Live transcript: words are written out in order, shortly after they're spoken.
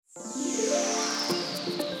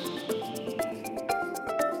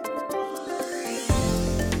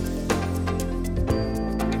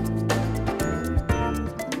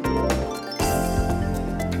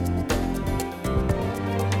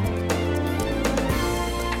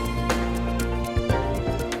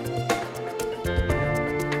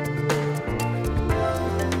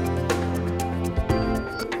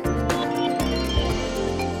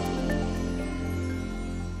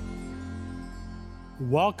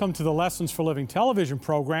Welcome to the Lessons for Living television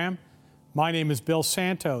program. My name is Bill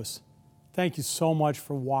Santos. Thank you so much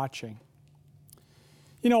for watching.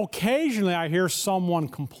 You know, occasionally I hear someone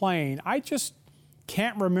complain, I just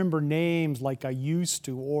can't remember names like I used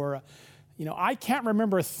to, or, I can't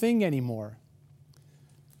remember a thing anymore.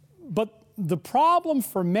 But the problem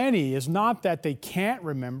for many is not that they can't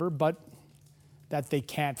remember, but that they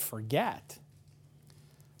can't forget.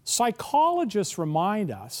 Psychologists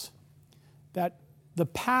remind us that the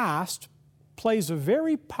past plays a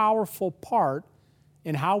very powerful part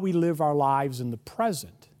in how we live our lives in the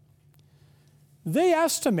present. They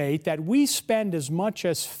estimate that we spend as much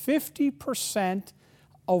as 50%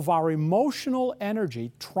 of our emotional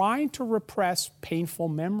energy trying to repress painful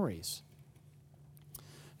memories.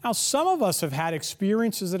 Now, some of us have had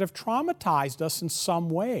experiences that have traumatized us in some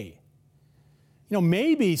way.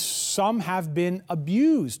 Maybe some have been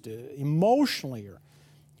abused emotionally or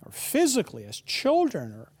physically as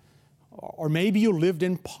children, or maybe you lived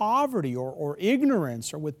in poverty or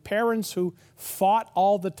ignorance or with parents who fought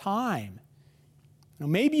all the time.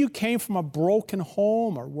 Maybe you came from a broken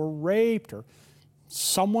home or were raped or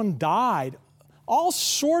someone died. All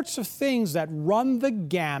sorts of things that run the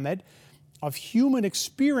gamut of human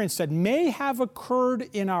experience that may have occurred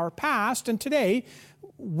in our past, and today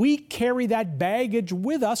we carry that baggage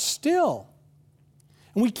with us still.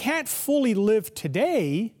 And we can't fully live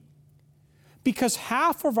today because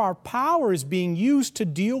half of our power is being used to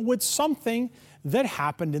deal with something that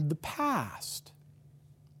happened in the past.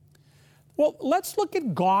 Well, let's look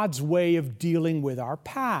at God's way of dealing with our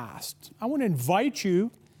past. I want to invite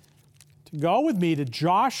you to go with me to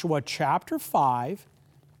Joshua chapter 5,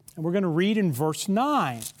 and we're going to read in verse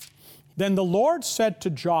 9. Then the Lord said to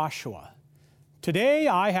Joshua, "Today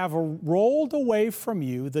I have rolled away from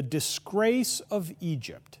you the disgrace of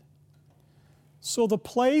Egypt." So the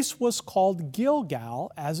place was called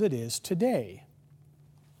Gilgal, as it is today.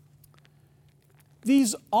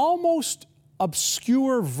 These almost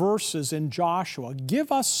obscure verses in Joshua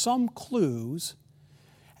give us some clues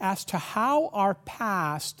as to how our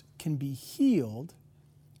past can be healed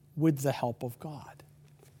with the help of God.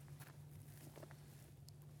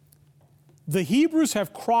 The Hebrews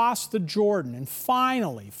have crossed the Jordan, and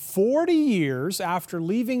finally, 40 years after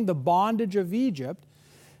leaving the bondage of Egypt,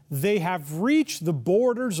 they have reached the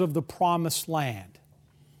borders of the Promised Land.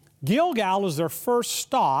 Gilgal is their first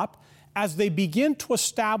stop as they begin to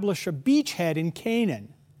establish a beachhead in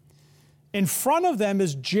Canaan. In front of them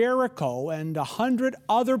is Jericho and 100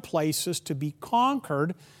 other places to be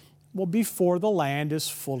conquered before the land is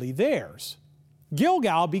fully theirs.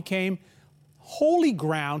 Gilgal became holy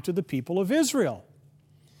ground to the people of Israel.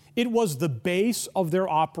 It was the base of their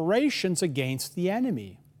operations against the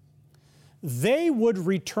enemy. They would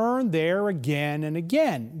return there again and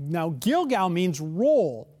again. Now, Gilgal means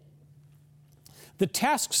roll. The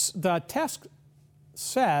text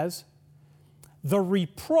says, the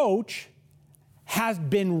reproach has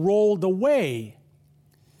been rolled away.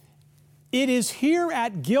 It is here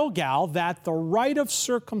at Gilgal that the rite of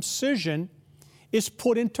circumcision is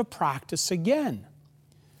put into practice again.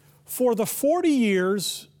 For the 40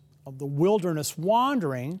 years of the wilderness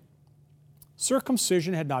wandering,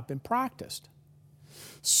 circumcision had not been practiced.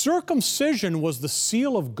 Circumcision was the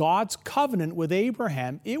seal of God's covenant with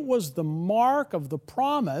Abraham. It was the mark of the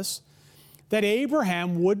promise that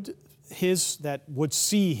Abraham would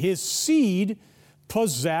see his seed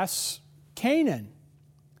possess Canaan.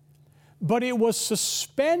 But it was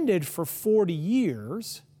suspended for 40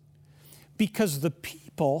 years because the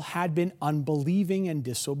people had been unbelieving and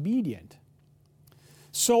disobedient.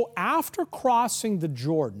 So after crossing the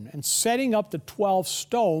Jordan and setting up the 12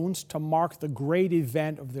 stones to mark the great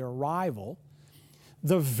event of their arrival,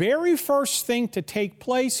 the very first thing to take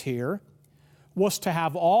place here was to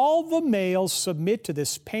have all the males submit to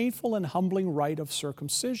this painful and humbling rite of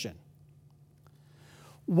circumcision.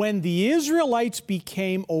 When the Israelites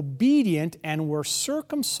became obedient and were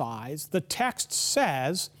circumcised, the text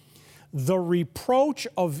says, "The reproach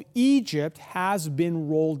of Egypt has been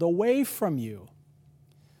rolled away from you."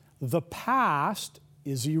 The past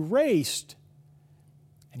is erased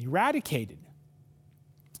and eradicated.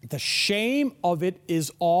 The shame of it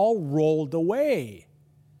is all rolled away.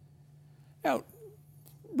 Now,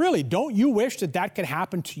 really, don't you wish that that could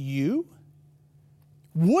happen to you?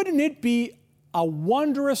 Wouldn't it be a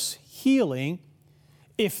wondrous healing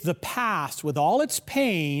if the past, with all its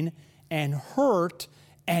pain and hurt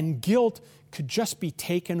and guilt, could just be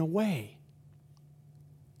taken away?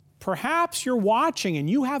 Perhaps you're watching and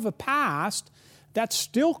you have a past that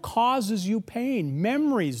still causes you pain,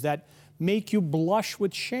 memories that make you blush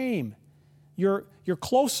with shame. Your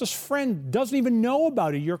closest friend doesn't even know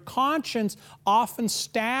about it. Your conscience often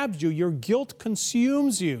stabs you. Your guilt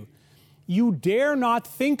consumes you. You dare not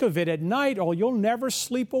think of it at night or you'll never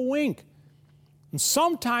sleep a wink. And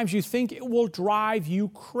sometimes you think it will drive you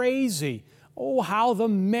crazy. Oh, how the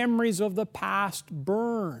memories of the past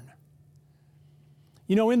burn.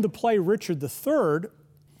 You know, in the play Richard III,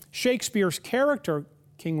 Shakespeare's character,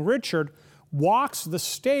 King Richard, walks the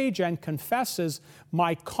stage and confesses,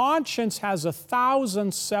 "My conscience has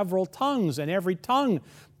 1,000 several tongues, and every tongue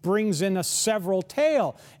brings in a several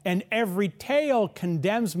tale, and every tale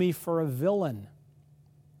condemns me for a villain."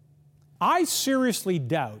 I seriously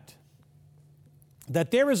doubt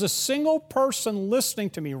that there is a single person listening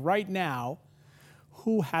to me right now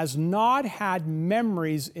who has not had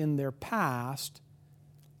memories in their past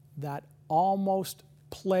that almost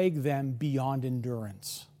plague them beyond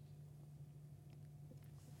endurance.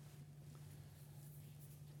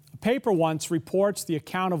 A paper once reports the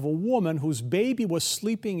account of a woman whose baby was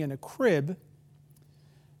sleeping in a crib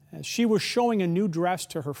as she was showing a new dress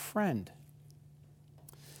to her friend.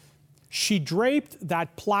 She draped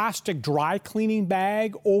that plastic dry cleaning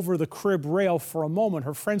bag over the crib rail for a moment.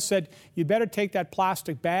 Her friend said, "You better take that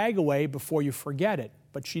plastic bag away before you forget it."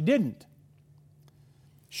 But she didn't.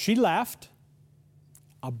 She left.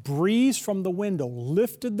 A breeze from the window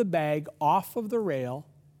lifted the bag off of the rail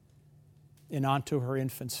and onto her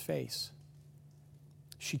infant's face.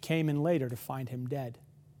 She came in later to find him dead.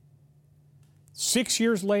 6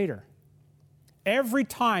 years later, every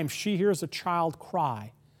time she hears a child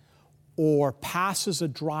cry or passes a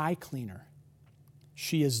dry cleaner,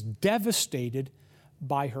 she is devastated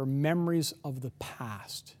by her memories of the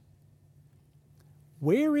past.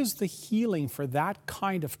 Where is the healing for that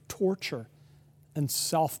kind of torture and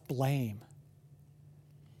self-blame?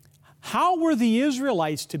 How were the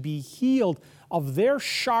Israelites to be healed of their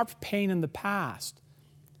sharp pain in the past?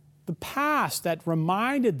 The past that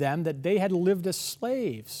reminded them that they had lived as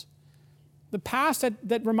slaves. The past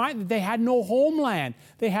that reminded them they had no homeland.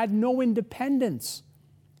 They had no independence.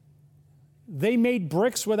 They made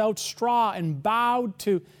bricks without straw and bowed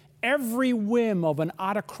to every whim of an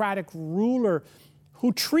autocratic ruler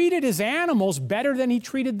who treated his animals better than he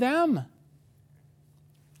treated them.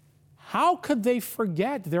 How could they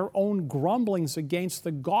forget their own grumblings against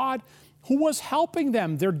the God who was helping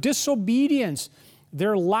them, their disobedience,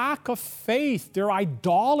 their lack of faith, their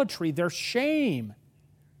idolatry, their shame?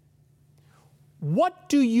 What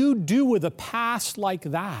do you do with a past like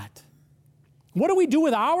that? What do we do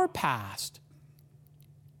with our past?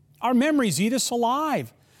 Our memories eat us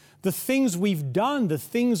alive. The things we've done, the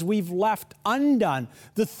things we've left undone,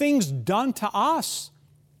 the things done to us,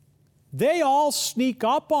 they all sneak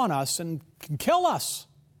up on us and can kill us.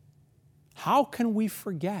 How can we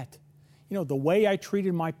forget? You know, the way I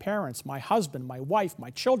treated my parents, my husband, my wife, my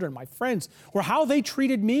children, my friends, or how they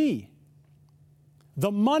treated me.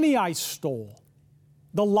 The money I stole,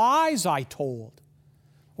 the lies I told,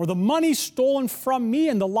 or the money stolen from me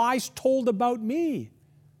and the lies told about me.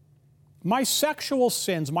 My sexual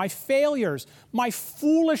sins, my failures, my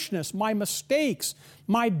foolishness, my mistakes,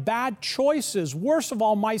 my bad choices, worst of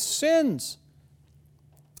all, my sins.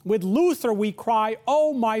 With Luther, we cry,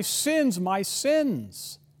 "Oh, my sins, my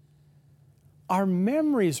sins." Our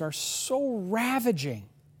memories are so ravaging.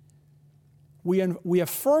 We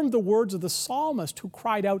affirm the words of the psalmist who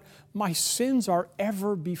cried out, "My sins are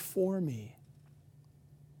ever before me."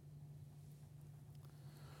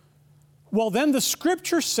 Well, then the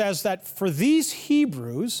Scripture says that for these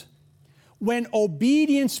Hebrews, when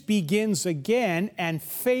obedience begins again and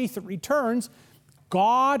faith returns,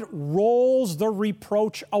 God rolls the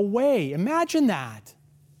reproach away. Imagine that.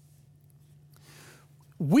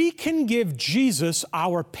 We can give Jesus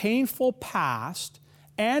our painful past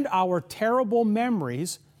and our terrible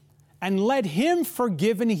memories and let Him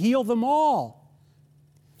forgive and heal them all.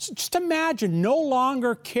 So just imagine no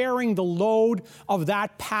longer carrying the load of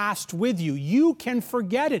that past with you. You can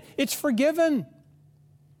forget it. It's forgiven.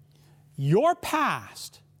 Your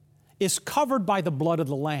past is covered by the blood of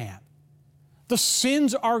the Lamb. The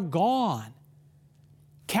sins are gone,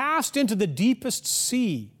 cast into the deepest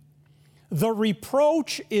sea. The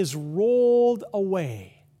reproach is rolled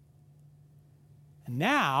away. And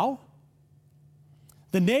now,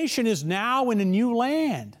 the nation is now in a new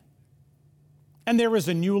land. And there is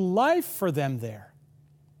a new life for them there.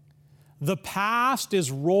 The past is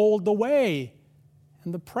rolled away,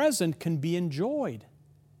 and the present can be enjoyed.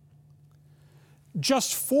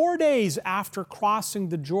 Just 4 days after crossing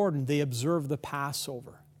the Jordan, they observed the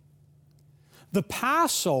Passover. The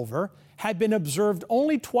Passover had been observed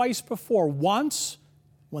only twice before. Once,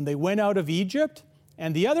 when they went out of Egypt,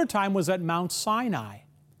 and the other time was at Mount Sinai.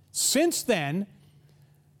 Since then,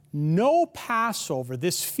 no Passover,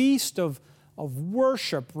 this feast of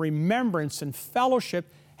worship, remembrance, and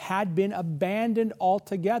fellowship, had been abandoned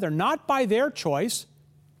altogether, not by their choice,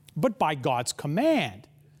 but by God's command.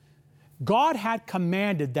 God had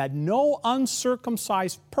commanded that no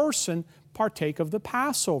uncircumcised person partake of the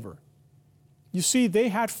Passover. You see, they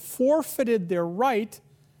had forfeited their right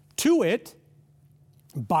to it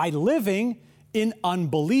by living in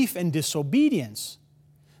unbelief and disobedience.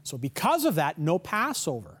 So because of that, no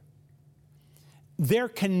Passover. There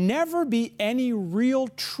can never be any real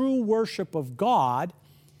true worship of God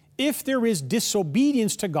if there is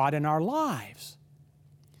disobedience to God in our lives.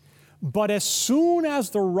 But as soon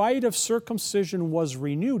as the rite of circumcision was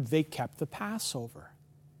renewed, they kept the Passover.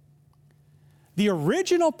 The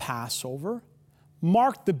original Passover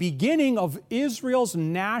marked the beginning of Israel's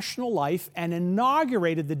national life and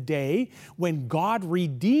inaugurated the day when God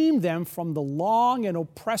redeemed them from the long and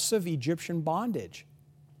oppressive Egyptian bondage.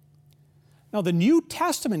 Now, the New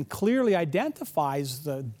Testament clearly identifies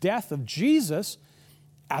the death of Jesus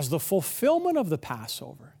as the fulfillment of the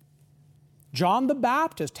Passover. John the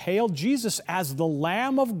Baptist hailed Jesus as the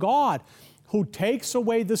Lamb of God who takes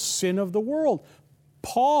away the sin of the world.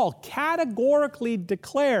 Paul categorically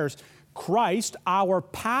declares Christ, our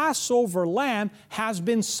Passover lamb, has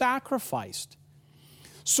been sacrificed.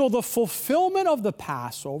 So the fulfillment of the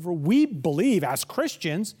Passover, we believe as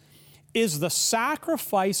Christians, is the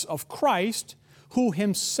sacrifice of Christ, who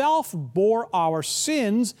himself bore our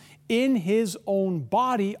sins in his own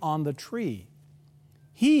body on the tree.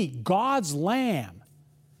 He, God's Lamb,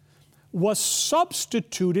 was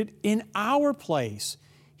substituted in our place.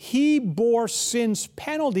 He bore sin's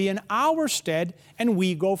penalty in our stead, and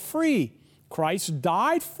we go free. Christ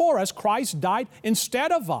died for us. Christ died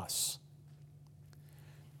instead of us.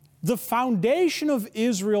 The foundation of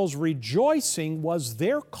Israel's rejoicing was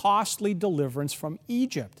their costly deliverance from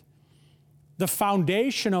Egypt. The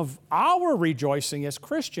foundation of our rejoicing as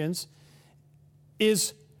Christians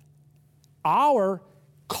is our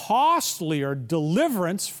costlier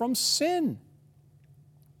deliverance from sin.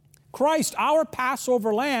 Christ, our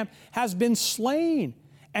Passover lamb, has been slain,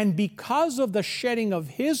 and because of the shedding of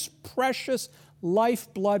his precious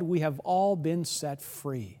lifeblood, we have all been set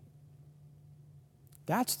free.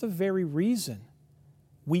 That's the very reason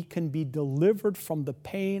we can be delivered from the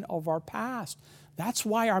pain of our past. That's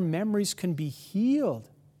why our memories can be healed.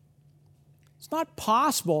 It's not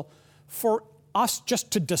possible for us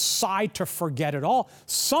just to decide to forget it all.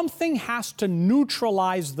 Something has to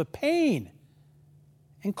neutralize the pain.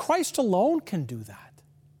 And Christ alone can do that.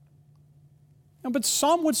 But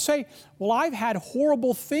some would say, well, I've had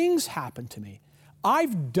horrible things happen to me.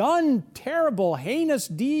 I've done terrible, heinous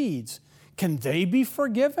deeds. Can they be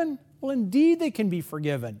forgiven? Well, indeed they can be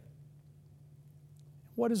forgiven.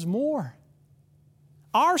 What is more,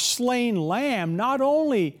 our slain lamb, not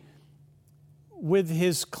only with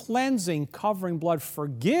his cleansing, covering blood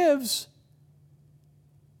forgives,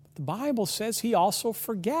 but the Bible says he also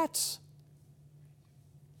forgets.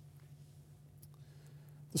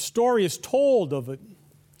 The story is told of a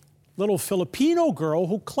little Filipino girl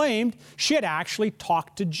who claimed she had actually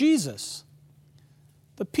talked to Jesus.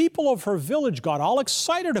 The people of her village got all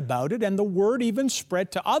excited about it, and the word even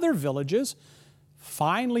spread to other villages,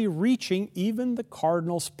 finally reaching even the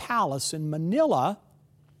cardinal's palace in Manila,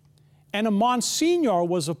 and a Monsignor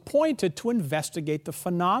was appointed to investigate the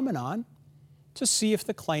phenomenon to see if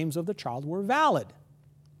the claims of the child were valid.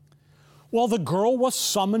 Well, the girl was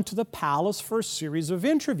summoned to the palace for a series of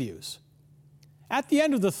interviews. At the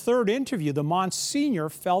end of the third interview, the Monsignor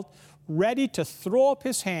felt ready to throw up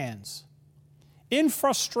his hands. In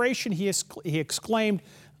frustration, he exclaimed,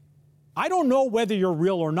 I don't know whether you're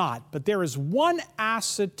real or not, but there is one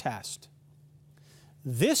acid test.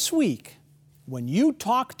 This week, when you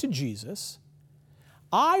talk to Jesus,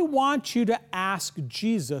 I want you to ask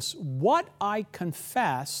Jesus what I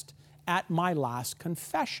confessed at my last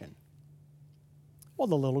confession. Well,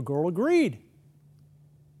 the little girl agreed.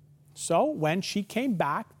 So when she came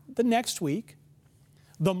back the next week,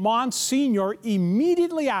 the Monsignor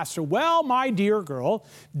immediately asked her, well, my dear girl,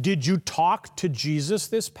 did you talk to Jesus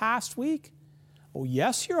this past week? Oh,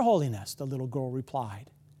 yes, Your Holiness, the little girl replied.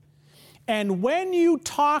 And when you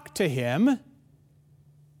talked to him,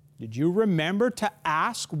 did you remember to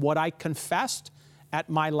ask what I confessed at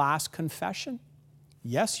my last confession?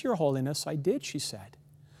 Yes, Your Holiness, I did, she said.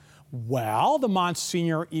 Well, the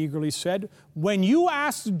Monsignor eagerly said, when you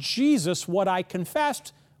asked Jesus what I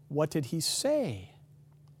confessed, what did he say?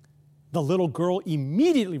 The little girl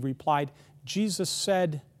immediately replied, Jesus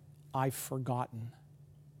said, I've forgotten.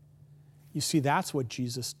 You see, that's what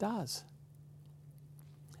Jesus does.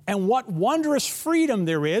 And what wondrous freedom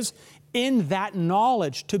there is in that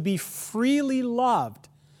knowledge, to be freely loved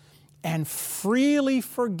and freely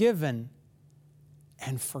forgiven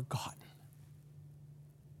and forgotten.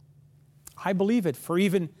 I believe it, for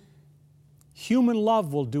even human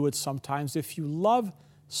love will do it sometimes if you love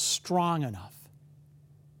strong enough.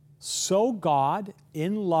 So God,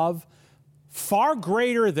 in love far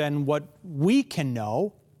greater than what we can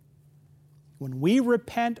know, when we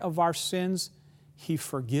repent of our sins, He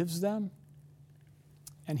forgives them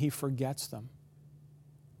and He forgets them.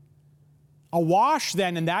 Awash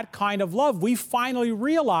then in that kind of love, we finally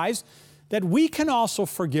realize that we can also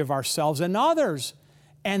forgive ourselves and others.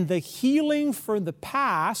 And the healing for the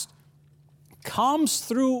past comes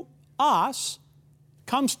to us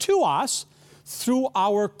through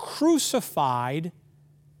our crucified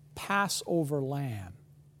Passover lamb.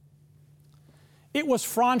 It was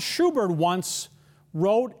Franz Schubert once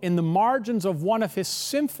wrote in the margins of one of his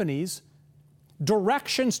symphonies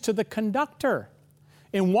directions to the conductor.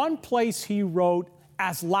 In one place he wrote,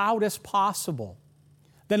 "as loud as possible."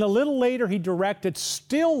 Then a little later he directed,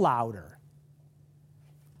 "still louder."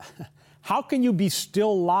 How can you be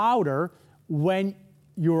still louder when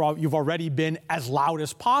you've already been as loud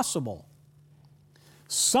as possible?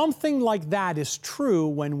 Something like that is true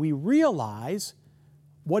when we realize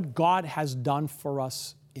what God has done for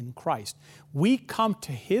us in Christ. We come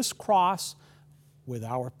to His cross with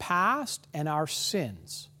our past and our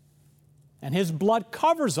sins, and His blood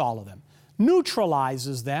covers all of them,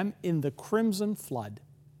 neutralizes them in the crimson flood.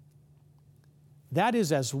 That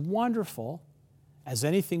is as wonderful as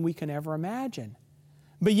anything we can ever imagine.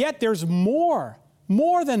 But yet there's more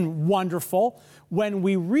than wonderful when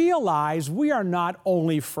we realize we are not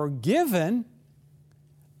only forgiven,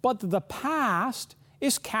 but that the past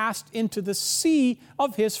is cast into the sea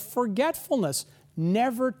of His forgetfulness,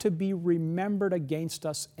 never to be remembered against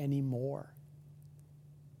us anymore.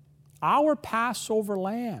 Our Passover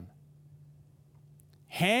lamb,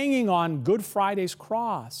 hanging on Good Friday's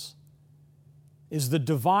cross, is the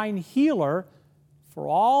divine healer for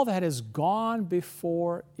all that has gone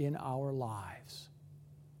before in our lives.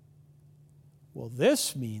 Well,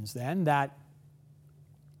 this means then that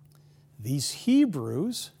these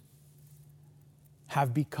Hebrews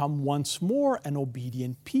have become once more an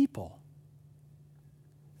obedient people.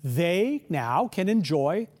 They now can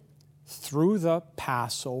enjoy, through the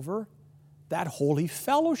Passover, that holy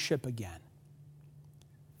fellowship again.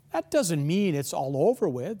 That doesn't mean it's all over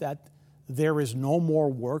with, that there is no more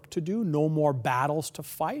work to do, no more battles to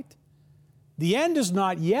fight. The end is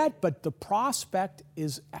not yet, but the prospect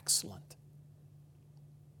is excellent.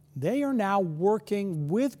 They are now working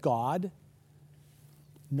with God,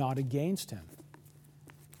 not against Him.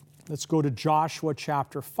 Let's go to Joshua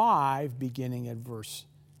chapter 5, beginning at verse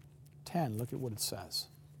 10. Look at what it says.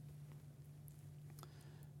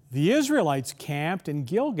 The Israelites camped in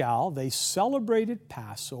Gilgal. They celebrated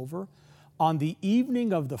Passover on the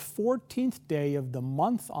evening of the 14th day of the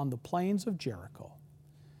month on the plains of Jericho.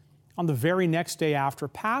 On the very next day after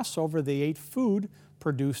Passover, they ate food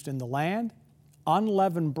produced in the land,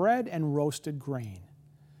 unleavened bread and roasted grain.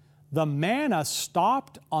 The manna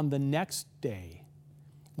stopped on the next day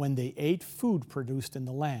when they ate food produced in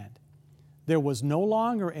the land. There was no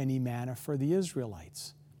longer any manna for the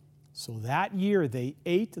Israelites. So that year they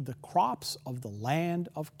ate the crops of the land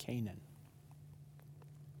of Canaan.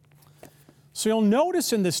 So you'll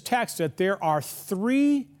notice in this text that there are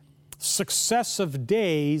 3 successive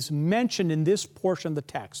days mentioned in this portion of the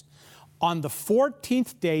text. On the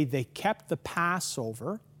 14th day, they kept the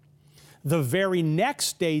Passover. The very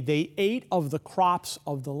next day, they ate of the crops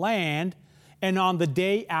of the land. And on the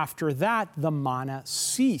day after that, the manna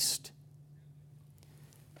ceased.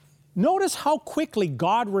 Notice how quickly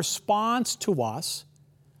God responds to us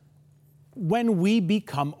when we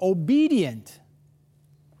become obedient.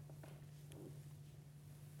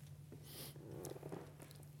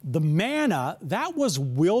 The manna, that was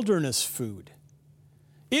wilderness food.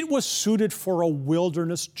 It was suited for a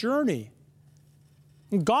wilderness journey.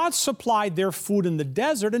 God supplied their food in the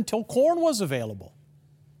desert until corn was available.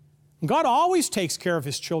 God always takes care of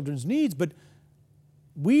His children's needs, but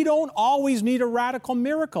we don't always need a radical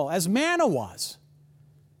miracle, as manna was.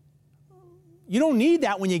 You don't need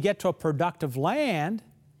that when you get to a productive land.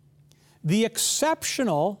 The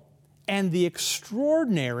exceptional and the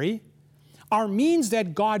extraordinary are means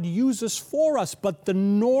that God uses for us, but the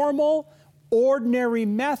normal, ordinary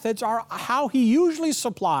methods are how He usually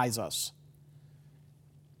supplies us.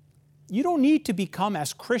 You don't need to become,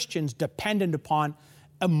 as Christians, dependent upon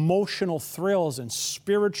emotional thrills and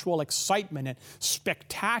spiritual excitement and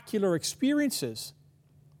spectacular experiences.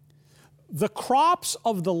 The crops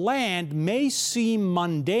of the land may seem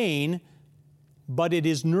mundane, but it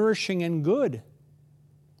is nourishing and good.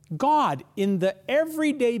 God, in the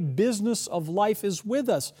everyday business of life, is with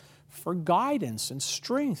us for guidance and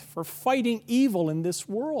strength, for fighting evil in this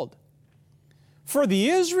world. For the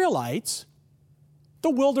Israelites, the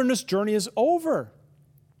wilderness journey is over.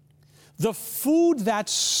 The food that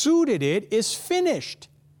suited it is finished.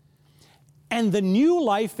 And the new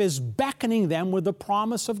life is beckoning them with the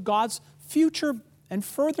promise of God's future and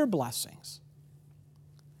further blessings.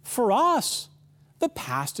 For us, the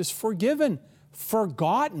past is forgiven,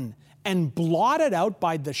 forgotten, and blotted out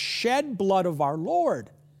by the shed blood of our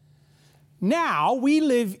Lord. Now we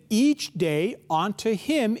live each day unto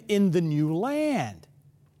Him in the new land.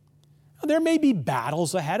 There may be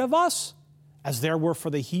battles ahead of us, as there were for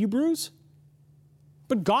the Hebrews,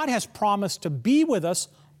 but God has promised to be with us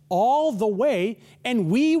all the way, and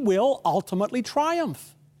we will ultimately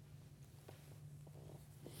triumph.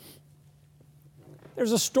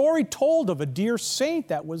 There's a story told of a dear saint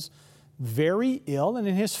that was very ill, and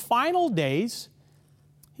in his final days,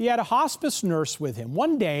 he had a hospice nurse with him.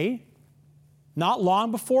 One day, not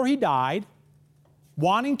long before he died,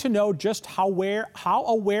 wanting to know just how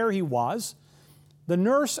aware he was, the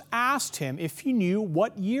nurse asked him if he knew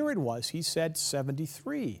what year it was. He said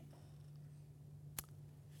 73.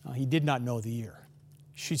 He did not know the year.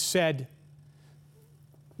 She said,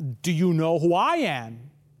 "Do you know who I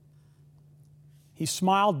am?" He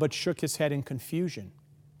smiled but shook his head in confusion.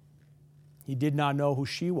 He did not know who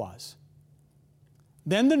she was.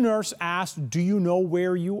 Then the nurse asked, "Do you know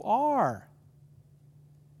where you are?"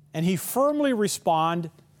 And he firmly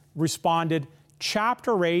responded,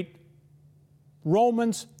 chapter 8,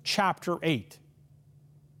 Romans chapter 8.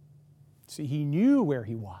 See, he knew where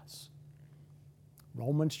he was.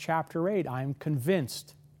 Romans chapter 8, I am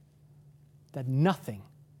convinced that nothing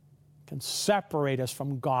can separate us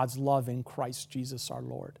from God's love in Christ Jesus our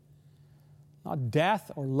Lord. Not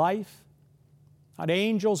death or life, not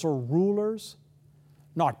angels or rulers,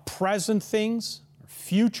 not present things or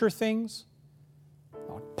future things,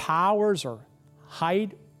 not powers or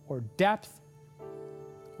height or depth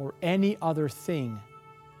or any other thing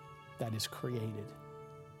that is created.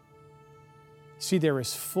 See, there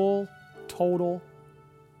is full, total,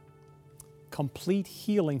 complete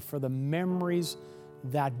healing for the memories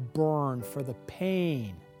that burn, for the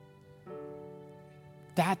pain,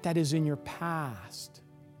 that is in your past.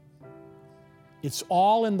 It's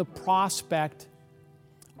all in the prospect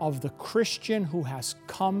of the Christian who has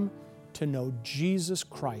come to know Jesus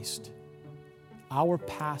Christ, our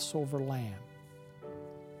Passover Lamb,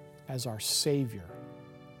 as our Savior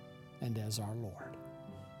and as our Lord.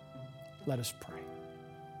 Let us pray.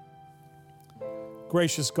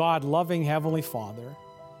 Gracious God, loving Heavenly Father,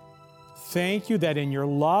 thank you that in your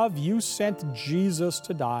love you sent Jesus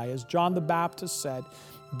to die. As John the Baptist said,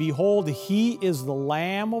 "Behold, he is the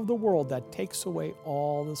Lamb of the world that takes away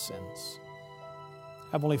all the sins."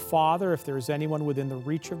 Heavenly Father, if there is anyone within the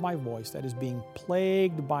reach of my voice that is being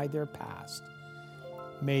plagued by their past,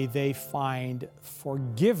 may they find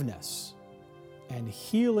forgiveness and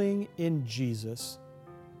healing in Jesus,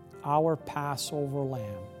 our Passover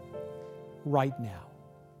Lamb, right now.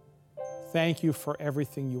 Thank you for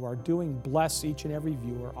everything you are doing. Bless each and every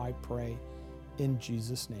viewer, I pray, in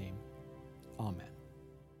Jesus' name. Amen.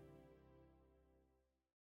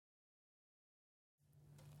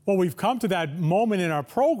 Well, we've come to that moment in our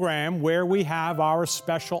program where we have our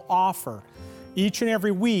special offer. Each and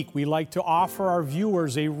every week, we like to offer our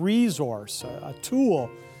viewers a resource, a tool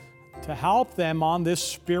to help them on this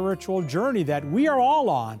spiritual journey that we are all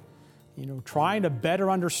on. Trying to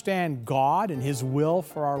better understand God and His will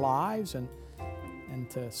for our lives and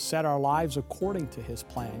to set our lives according to His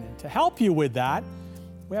plan. And to help you with that,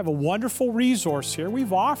 we have a wonderful resource here.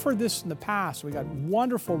 We've offered this in the past. We got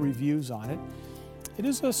wonderful reviews on it. It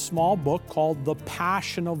is a small book called The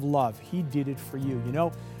Passion of Love. He did it for you.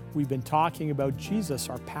 We've been talking about Jesus,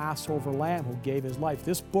 our Passover Lamb who gave His life.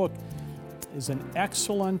 This book is an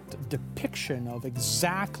excellent depiction of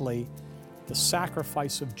exactly the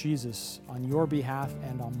sacrifice of Jesus on your behalf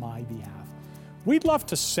and on my behalf. We'd love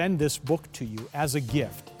to send this book to you as a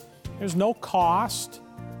gift. There's no cost,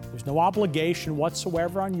 there's no obligation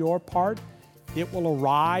whatsoever on your part. It will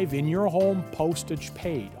arrive in your home, postage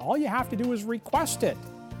paid. All you have to do is request it.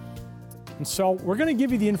 And so we're going to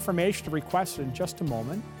give you the information to request it in just a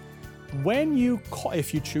moment. When you call,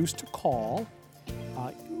 if you choose to call,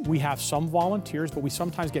 we have some volunteers, but we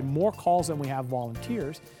sometimes get more calls than we have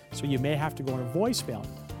volunteers, so you may have to go on a voicemail.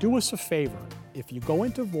 Do us a favor. if you go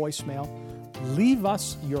into voicemail, leave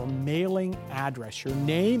us your mailing address, your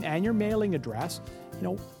name and your mailing address,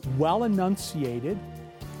 well enunciated,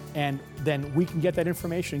 and then we can get that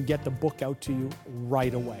information and get the book out to you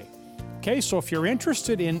right away. Okay, so if you're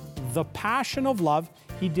interested in The Passion of Love,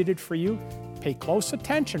 He did it for you, pay close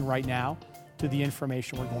attention right now to the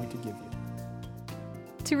information we're going to give you.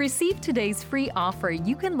 To receive today's free offer,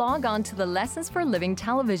 you can log on to the Lessons for Living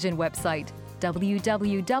television website,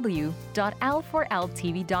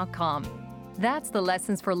 www.l4ltv.com. That's the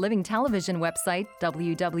Lessons for Living television website,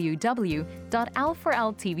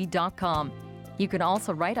 www.l4ltv.com. You can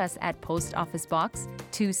also write us at Post Office Box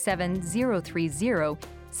 27030,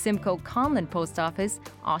 Simcoe Conlin Post Office,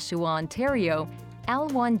 Oshawa, Ontario,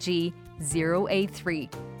 L1G 083,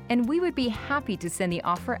 and we would be happy to send the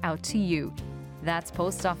offer out to you. That's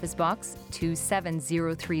Post Office Box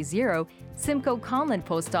 27030, Simcoe Conlin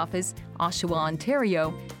Post Office, Oshawa,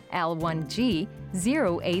 Ontario, L1G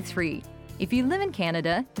 083. If you live in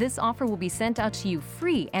Canada, this offer will be sent out to you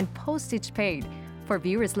free and postage paid. For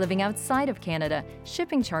viewers living outside of Canada,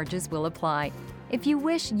 shipping charges will apply. If you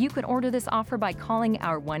wish, you can order this offer by calling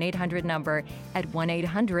our 1-800 number at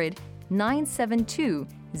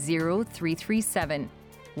 1-800-972-0337.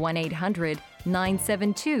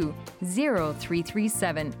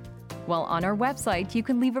 1-800-972-0337. While on our website, you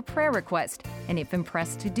can leave a prayer request, and if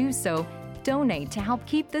impressed to do so, donate to help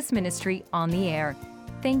keep this ministry on the air.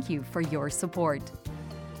 Thank you for your support.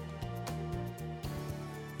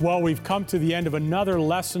 Well, we've come to the end of another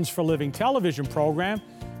Lessons for Living television program.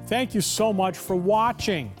 Thank you so much for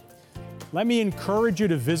watching. Let me encourage you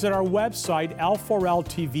to visit our website,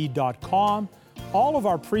 l4ltv.com. All of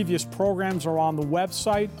our previous programs are on the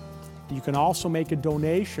website. You can also make a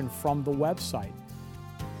donation from the website.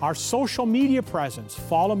 Our social media presence,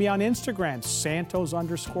 follow me on Instagram,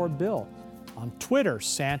 Santos_Bill. On Twitter,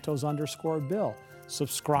 Santos_Bill.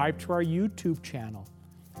 Subscribe to our YouTube channel.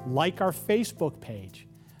 Like our Facebook page.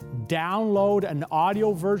 Download an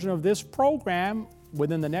audio version of this program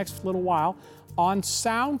within the next little while on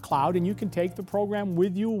SoundCloud, and you can take the program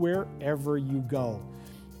with you wherever you go.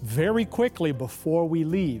 Very quickly before we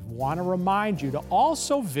leave, want to remind you to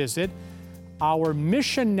also visit our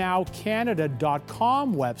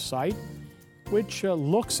missionnowcanada.com website, which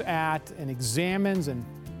looks at and examines and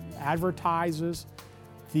advertises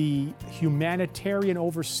the humanitarian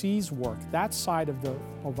overseas work, that side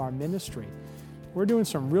of our ministry. We're doing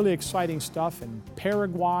some really exciting stuff in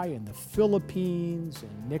Paraguay, in the Philippines, in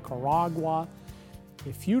Nicaragua.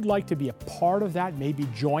 If you'd like to be a part of that, maybe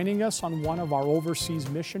joining us on one of our overseas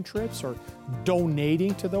mission trips or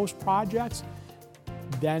donating to those projects,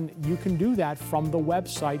 then you can do that from the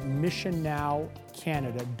website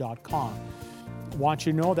missionnowcanada.com. I want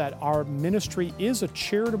you to know that our ministry is a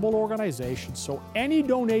charitable organization, so any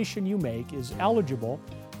donation you make is eligible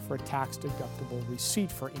for a tax-deductible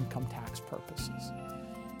receipt for income tax purposes.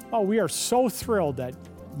 Oh, we are so thrilled that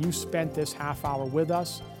you spent this half hour with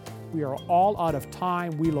us. We are all out of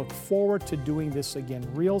time. We look forward to doing this again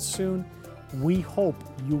real soon. We hope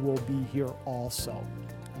you will be here also.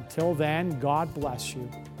 Until then, God bless you.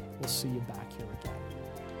 We'll see you back.